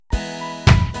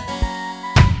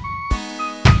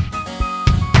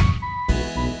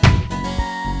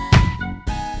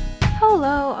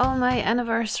my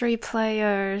anniversary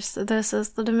players. This is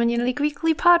the Dominion League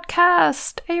Weekly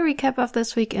Podcast, a recap of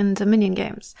this week in Dominion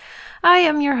games. I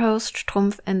am your host,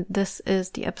 Strumpf, and this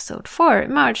is the episode for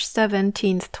March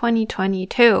 17th,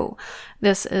 2022.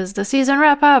 This is the season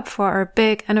wrap-up for our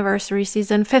big anniversary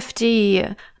season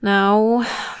 50. Now,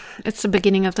 it's the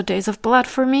beginning of the days of blood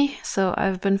for me, so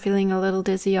I've been feeling a little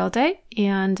dizzy all day,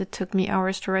 and it took me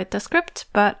hours to write the script,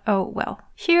 but oh well.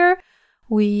 Here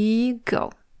we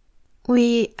go.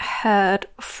 We had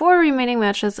 4 remaining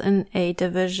matches in A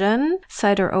division.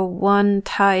 Cider 01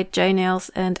 tied J Nails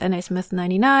and NA Smith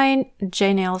 99.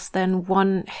 J Nails then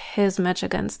won his match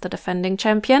against the defending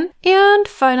champion. And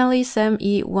finally Sam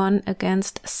E won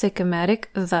against Sycomatic,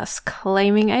 thus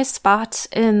claiming a spot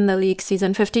in the League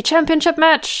Season 50 championship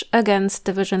match against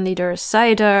division leader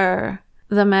Cider.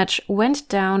 The match went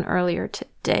down earlier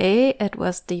today. It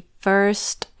was the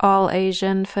first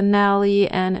All-Asian finale,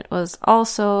 and it was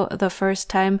also the first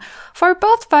time for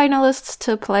both finalists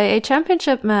to play a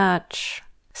championship match.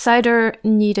 Cider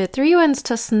needed 3 wins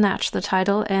to snatch the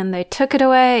title, and they took it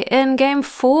away in Game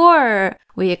 4.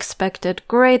 We expected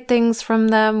great things from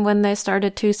them when they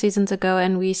started 2 seasons ago,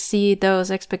 and we see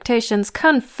those expectations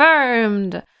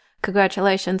confirmed.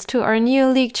 Congratulations to our new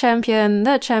league champion,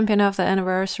 the champion of the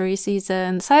anniversary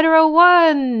season, Cider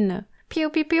 01! Pew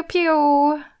pew pew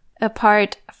pew!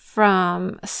 Apart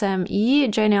from Sam E,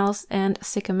 J Nails and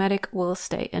Sycomatic will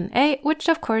stay in A, which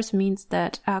of course means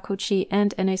that Akuchi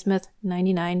and NA Smith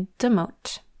 99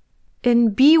 demote.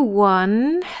 In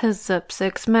B1, his Zip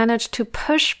 6 managed to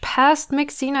push past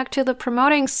Mixinok to the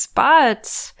promoting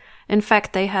spot. In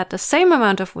fact, they had the same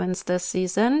amount of wins this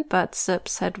season, but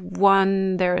Zips had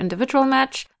won their individual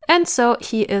match, and so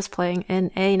he is playing in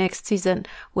A next season,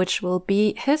 which will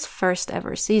be his first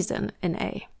ever season in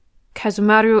A.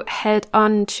 Kazumaru held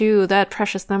on to that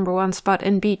precious number 1 spot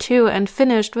in B2 and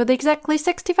finished with exactly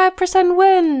 65%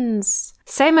 wins.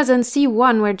 Same as in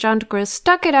C1, where John Gris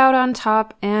stuck it out on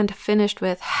top and finished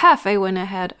with half a win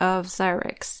ahead of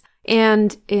Zyrix.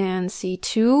 And in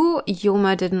C2,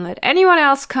 Yoma didn't let anyone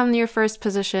else come near first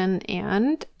position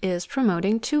and is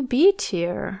promoting to B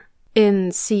tier. In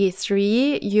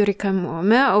C3, Yurika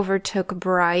Mome overtook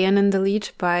Brian in the lead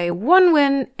by 1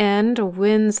 win and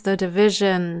wins the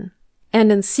division.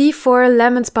 And in C4,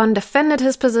 Lemonspawn defended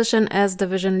his position as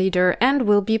division leader and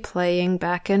will be playing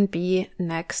back in B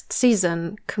next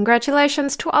season.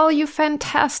 Congratulations to all you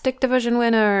fantastic division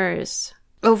winners!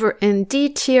 Over in D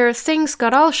tier, things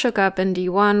got all shook up in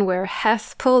D1, where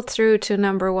Heth pulled through to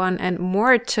number 1 and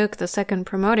Moore took the second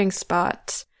promoting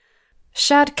spot.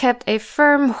 Shad kept a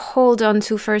firm hold on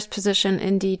to first position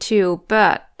in D2,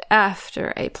 but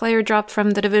after a player dropped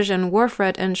from the division,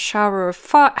 Warfred and Shower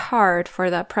fought hard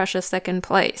for that precious second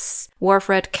place.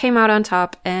 Warfred came out on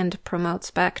top and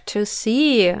promotes back to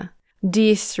C.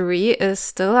 D3 is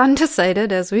still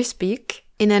undecided as we speak.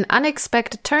 In an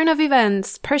unexpected turn of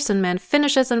events, Person Man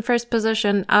finishes in first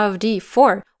position of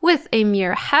D4 with a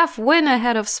mere half win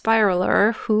ahead of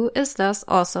Spiraler, who is thus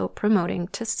also promoting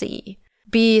to C.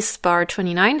 B Spar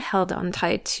 29 held on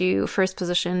tight to first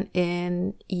position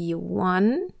in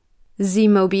E1.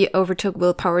 Z-Mobi overtook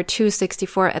Willpower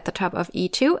 264 at the top of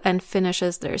E2 and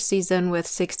finishes their season with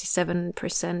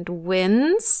 67%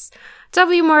 wins.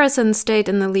 W Morrison stayed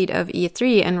in the lead of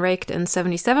E3 and raked in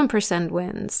 77%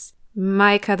 wins.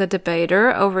 Micah the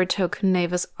Debater overtook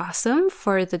Navis Awesome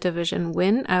for the division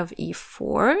win of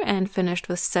E4 and finished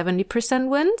with 70%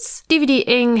 wins. DVD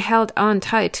Ing held on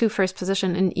tight to first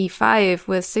position in E5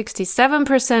 with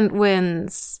 67%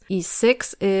 wins.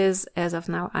 E6 is, as of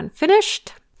now,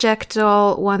 unfinished.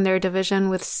 Jackdaw won their division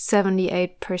with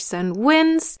 78%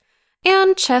 wins.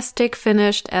 And Chestic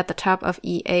finished at the top of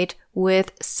E8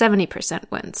 with 70%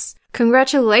 wins.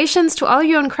 Congratulations to all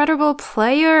you incredible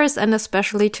players, and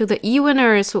especially to the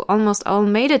E-winners who almost all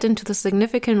made it into the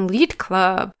significant lead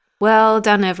club. Well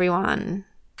done, everyone.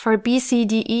 For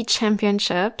BCDE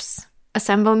championships,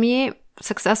 Assemble Me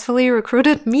successfully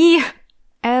recruited me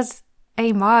as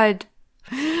a mod.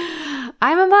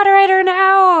 I'm a moderator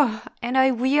now, and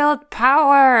I wield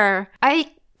power.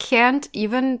 I can't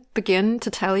even begin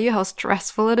to tell you how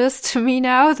stressful it is to me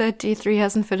now that D3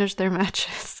 hasn't finished their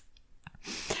matches.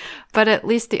 But at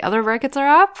least the other brackets are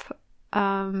up.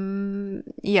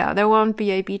 Yeah, there won't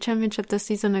be a B championship this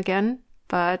season again,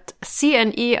 but C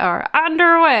and E are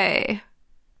underway.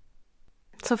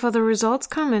 So for the results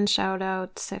comment shout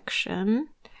out section,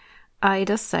 I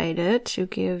decided to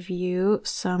give you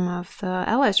some of the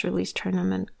Allies Release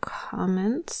Tournament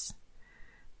comments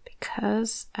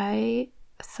because I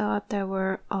thought there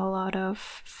were a lot of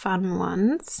fun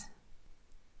ones.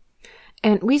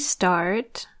 And we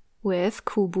start with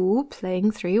Kubu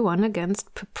playing 3-1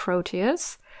 against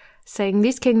Proteus, saying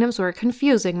these kingdoms were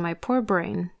confusing my poor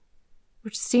brain,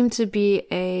 which seemed to be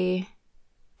a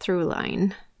through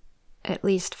line, at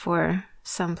least for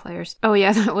some players. Oh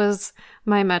yeah, that was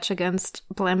my match against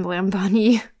Blam Blam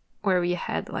Bunny, where we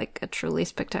had like a truly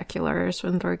spectacular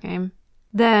Swindler game.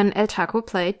 Then El Taco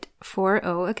played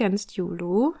 4-0 against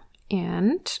Yulu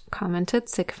and commented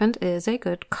Sigfrind is a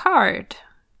good card.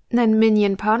 Then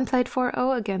Minion Pawn played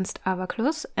 4-0 against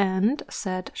Avaclus and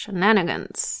said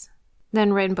shenanigans.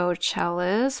 Then Rainbow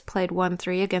Chalice played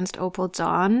 1-3 against Opal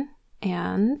Dawn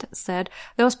and said,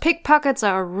 those pickpockets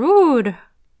are rude.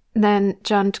 Then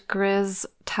Junt Grizz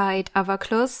tied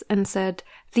Avaclus and said,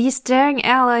 these dang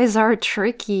allies are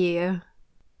tricky. And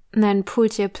then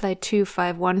Pultier played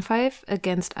 2-5-1-5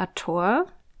 against Ator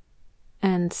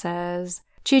and says,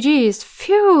 GG's,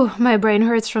 phew, my brain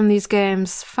hurts from these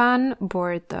games. Fun,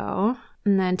 bored though.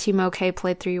 And then Timo K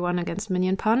played 3-1 against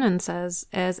Minion Pawn and says,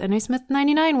 as N.A. Smith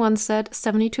 99 once said,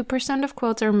 72% of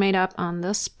quotes are made up on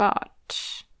the spot.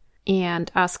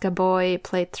 And Asuka Boy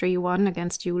played 3-1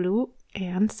 against Yulu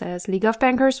and says, League of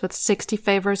Bankers with 60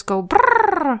 favors go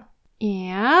brrrr.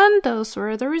 And those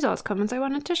were the results comments I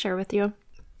wanted to share with you.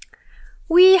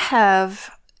 We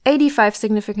have 85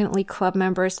 significantly club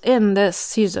members in this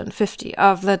season 50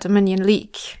 of the Dominion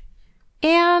League.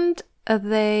 And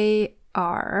they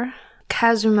are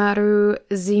Kazumaru,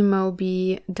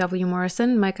 Zmobi, W.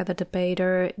 Morrison, Micah the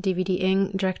Debater, DVD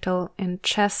Ing, Drektal, and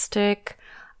Chestic.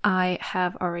 I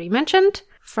have already mentioned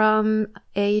from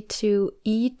A to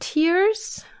E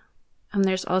tiers. And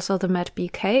there's also the Met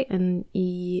BK in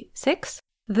E6.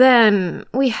 Then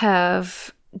we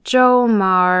have Joe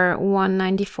Mar,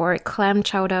 194, Clam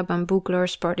Chowder, Bamboogler,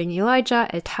 Sporting Elijah,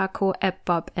 El Taco,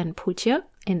 Bob, and Putya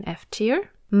in F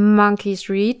tier. Monkeys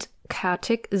Reed,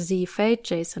 Kartik, Z-Fate,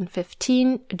 Jason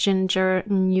 15, Ginger,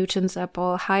 Newton's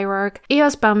Apple, Hierarch,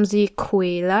 Eos Bamsi,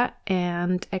 Quela,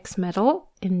 and X-Metal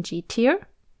in G tier.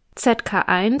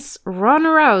 ZK1, Ron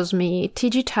Arouse Me,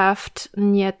 TG Taft,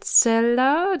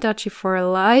 Nietzela, Dachi for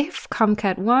Life,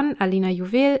 Comcat 1, Alina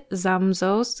Juwel,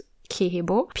 Samsos,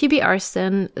 Kehebo, PB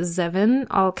Arsen, Zevin,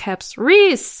 all caps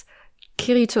Reese,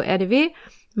 Kirito RDW,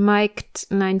 Mike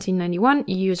 1991,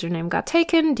 username got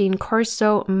taken, Dean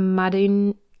Corso,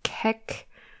 Madin Keck,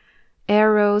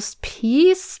 Eros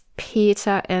Peace,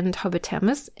 Peter, and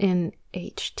Hobbitamus in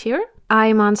H tier.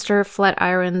 iMonster,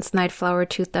 Flatirons, Nightflower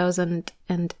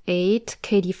 2008,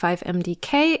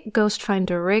 KD5MDK,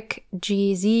 Ghostfinder Rick,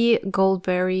 GZ,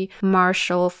 Goldberry,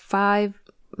 Marshall 5,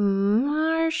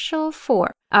 Marshall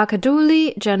 4,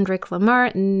 Arkaduli, Jendrick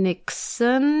Lamar,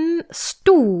 Nixon,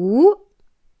 Stu,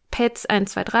 Pets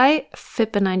 123,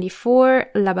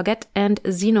 Fippe94, Labaguette, and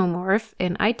Xenomorph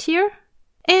in I tier.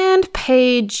 And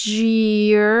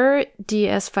Pagier,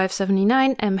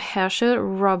 DS579, M. Herschel,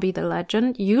 Robbie the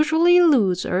Legend, Usually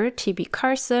Loser, TB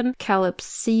Carson, Caleb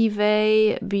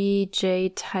Sive,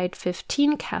 BJ Tide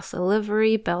 15, Castle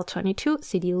Livery, Bell 22,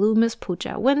 CD Loomis,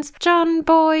 Pooja Wins, John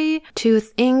Boy,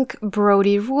 Tooth Inc.,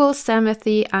 Brody Rule,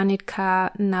 Samathy,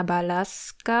 Anitka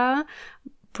Nabalaska,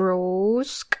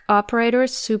 Brosk, Operator,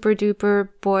 Super Duper,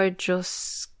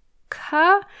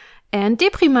 Borjoska, and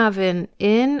Deprimavin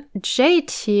in J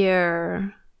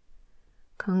tier.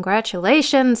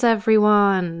 Congratulations,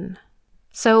 everyone!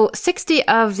 So 60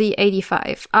 of the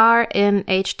 85 are in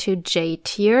H2J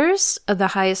tiers. The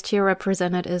highest tier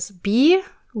represented is B.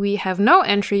 We have no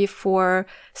entry for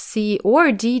C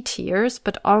or D tiers,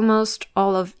 but almost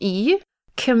all of E.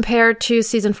 Compared to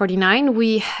season 49,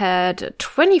 we had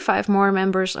 25 more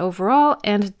members overall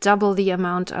and double the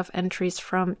amount of entries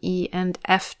from E and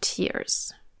F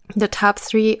tiers. The top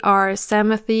three are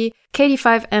Samathy,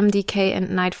 KD5MDK, and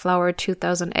Nightflower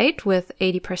 2008 with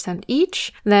 80%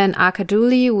 each. Then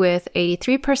Arkaduli with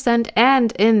 83%,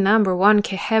 and in number one,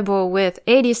 Kehebo with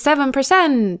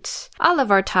 87%. All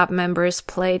of our top members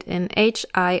played in H,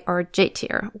 I, or J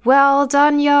tier. Well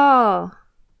done, y'all!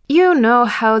 You know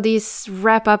how these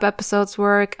wrap-up episodes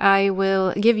work. I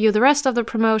will give you the rest of the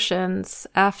promotions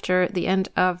after the end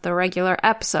of the regular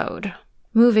episode.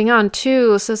 Moving on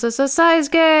to size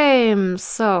games.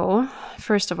 So,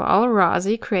 first of all,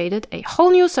 Rozzy created a whole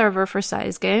new server for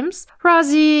size games.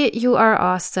 Rozzy, you are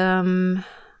awesome.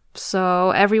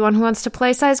 So, everyone who wants to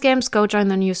play size games, go join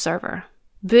the new server.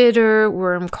 Bitter,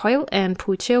 Wormcoil, and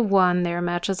Putya won their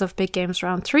matches of Big Games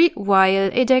Round 3,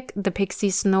 while Edek, the Pixie,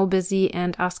 Snowbusy,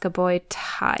 and Asuka Boy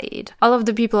tied. All of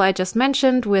the people I just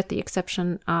mentioned, with the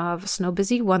exception of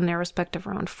Snowbusy, won their respective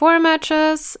Round 4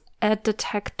 matches. Ed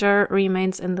Detector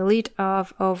remains in the lead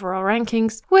of overall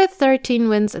rankings with 13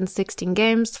 wins in 16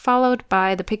 games, followed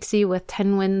by the Pixie with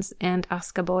 10 wins and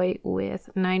Aska Boy with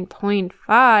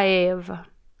 9.5.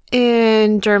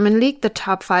 In German League, the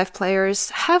top 5 players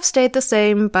have stayed the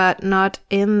same, but not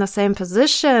in the same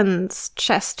positions.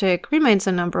 Chestic remains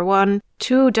in number 1.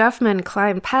 2 Duffman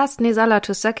climbed past Nesala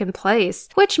to 2nd place,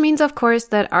 which means, of course,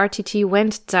 that RTT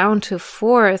went down to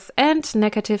 4th and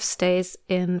Negative stays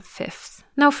in 5th.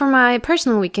 Now, for my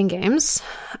personal weekend games,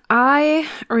 I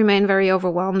remain very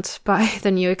overwhelmed by the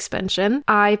new expansion.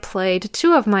 I played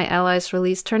 2 of my allies'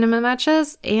 release tournament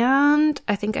matches, and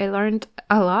I think I learned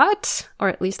a lot, or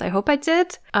at least I hope I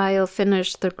did. I'll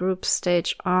finish the group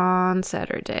stage on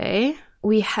Saturday.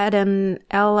 We had an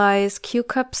Allies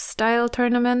Q-Cup style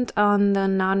tournament on the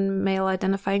non-male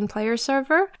identifying player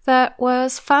server. That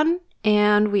was fun.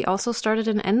 And we also started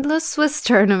an endless Swiss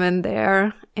tournament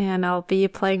there. And I'll be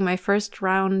playing my first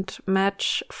round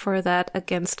match for that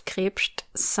against Krebst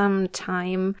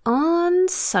sometime on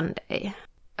Sunday.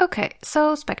 Okay,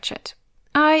 so Spec Chat.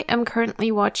 I am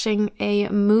currently watching a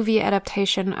movie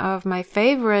adaptation of my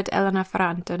favorite Elena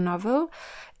Ferrante novel.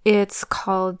 It's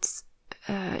called,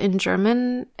 in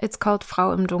German, it's called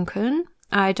Frau im Dunkeln.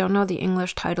 I don't know the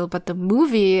English title, but the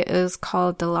movie is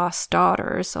called The Lost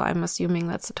Daughter, so I'm assuming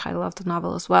that's the title of the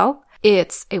novel as well.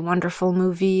 It's a wonderful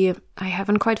movie. I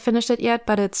haven't quite finished it yet,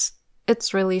 but it's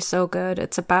really so good.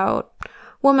 It's about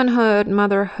womanhood,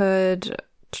 motherhood,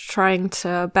 trying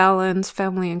to balance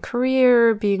family and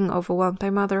career, being overwhelmed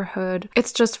by motherhood.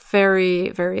 It's just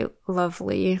very, very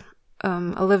lovely.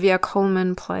 Olivia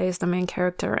Colman plays the main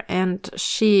character, and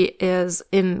she is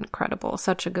incredible.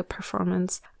 Such a good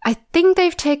performance. I think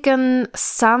they've taken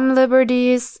some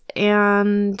liberties,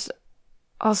 and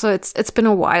also it's been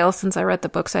a while since I read the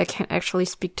book, so I can't actually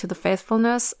speak to the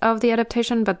faithfulness of the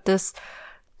adaptation, but this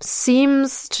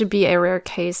seems to be a rare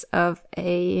case of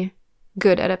a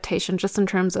good adaptation, just in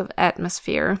terms of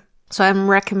atmosphere. So I'm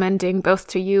recommending both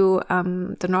to you,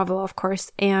 the novel, of course,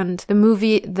 and the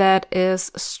movie that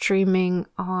is streaming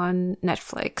on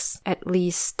Netflix, at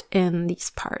least in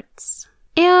these parts.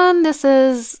 And this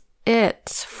is it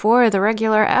for the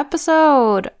regular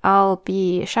episode. I'll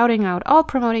be shouting out all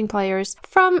promoting players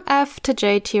from F to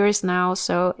J tiers now,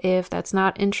 so if that's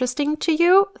not interesting to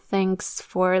you, thanks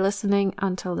for listening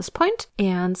until this point,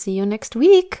 and see you next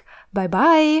week.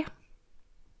 Bye-bye!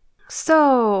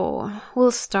 So,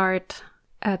 we'll start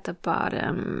at the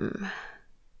bottom.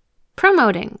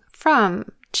 Promoting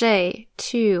from J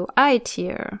to I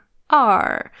tier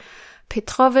are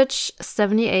Petrovich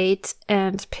 78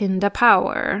 and Pinda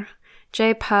Power,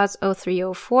 JPaz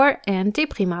 0304 and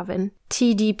Deprimavin,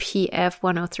 TDPF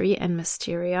 103 and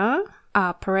Mysteria,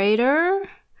 Operator,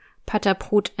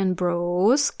 Pataprut and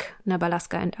Brosk,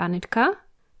 Nabalaska and Anitka,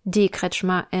 D.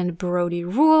 Kretschmer and Brody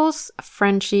Rules,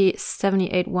 Frenchie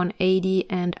 78180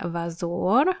 and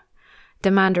Vazor,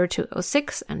 Demander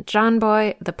 206 and John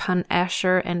Boy, The Pun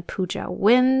Asher and Pooja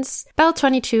Wins, Bell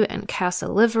 22 and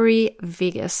Castle Livery,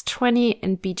 Vegas 20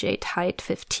 and BJ Tide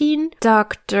 15,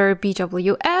 Dr.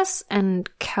 BWS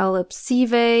and Caleb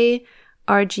Sive,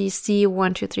 RGC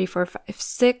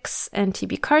 123456 and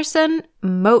TB Carson,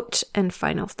 Moat and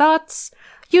Final Thoughts,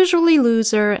 Usually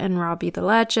Loser and Robbie the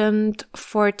Legend,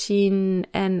 14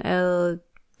 NL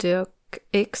Dirk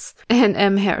X and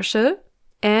M. Herschel,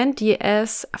 and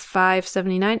DS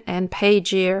 579 and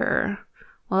Pagier.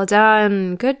 Well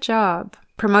done, good job.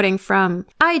 Promoting from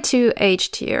I to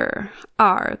H tier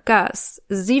are Gus,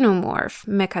 Xenomorph,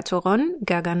 Mechatoron,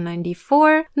 Gagan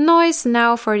 94, Noise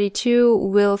Now 42,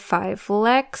 Will 5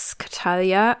 Lex,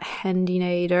 Catalia,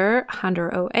 Handinator,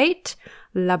 Hunter 08,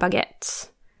 La Baguette.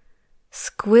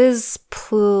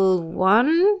 Squizpl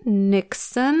 1,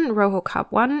 Nixon, Rohocop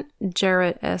 1,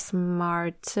 Jared S.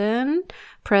 Martin,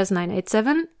 Prez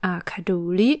 987,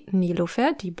 Kaduli,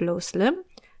 Nilofer, Die Bloslim,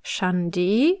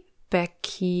 Shandi,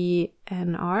 Becky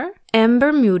NR,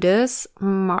 Amber Mudis,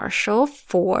 Marshall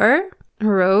 4,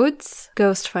 Rhodes,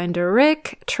 Ghostfinder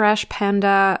Rick, Trash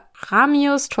Panda,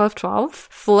 Ramius 1212,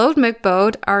 Float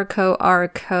McBoat,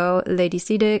 Arco, Lady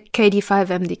Cedic,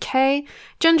 KD5MDK,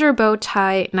 Ginger Bow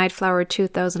Tie, Nightflower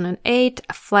 2008,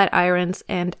 Flatirons,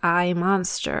 and I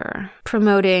Monster.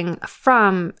 Promoting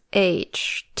from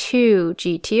H to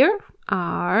G tier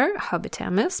are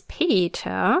Hobbitamus,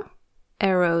 Peter,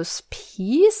 Arrows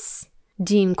Peace,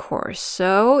 Dean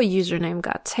Corso, username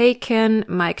got taken,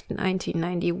 Mike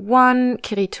 1991,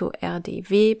 Kirito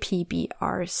RDV, PB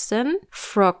Arson,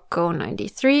 Frocko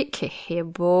 93,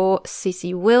 Kehebo,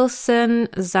 Sissy Wilson,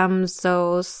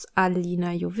 Zamzos,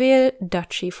 Alina Juwel,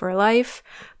 Dutchy for Life,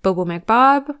 Bobo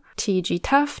McBob, TG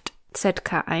Tuft,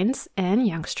 ZK1, and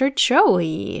youngster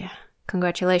Joey.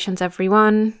 Congratulations,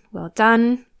 everyone. Well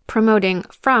done. Promoting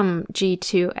from G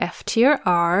to F tier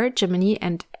are Gemini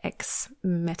and X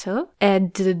Metal,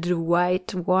 Ed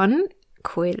White One,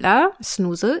 Quilla,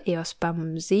 Snooze, Eos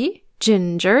Bamsi,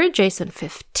 Ginger, Jason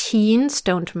 15,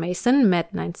 Stoned Mason,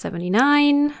 Med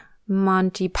 979,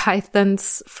 Monty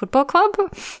Python's Football Club,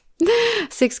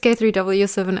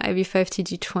 6K3W7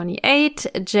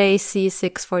 IB5TG28,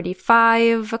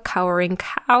 JC645, Cowering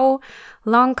Cow,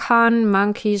 Longcon,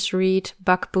 Monkeys Read,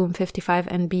 Buckboom55,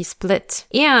 and B Split.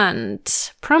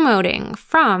 And promoting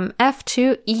from F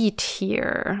to E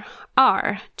tier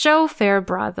are Joe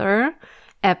Fairbrother,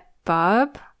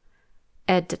 Bob,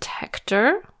 Ed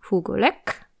Detector,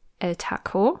 Hugolek, El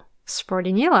Taco,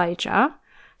 Sporting Elijah,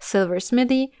 Silver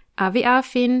Smithy, Avi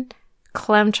Afin,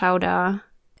 Clem Chowda,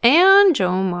 and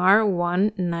Jomar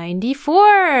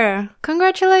 194.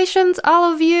 Congratulations,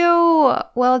 all of you!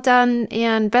 Well done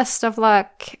and best of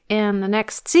luck in the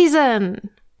next season.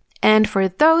 And for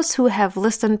those who have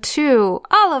listened to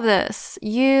all of this,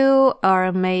 you are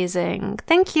amazing.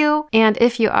 Thank you. And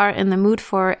if you are in the mood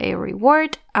for a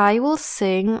reward, I will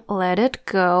sing Let It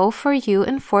Go for you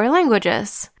in 4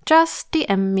 languages. Just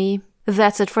DM me.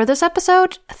 That's it for this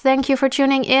episode. Thank you for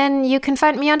tuning in. You can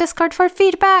find me on Discord for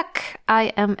feedback.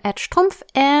 I am @Strumpf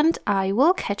and I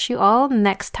will catch you all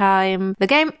next time. The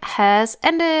game has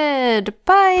ended.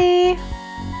 Bye!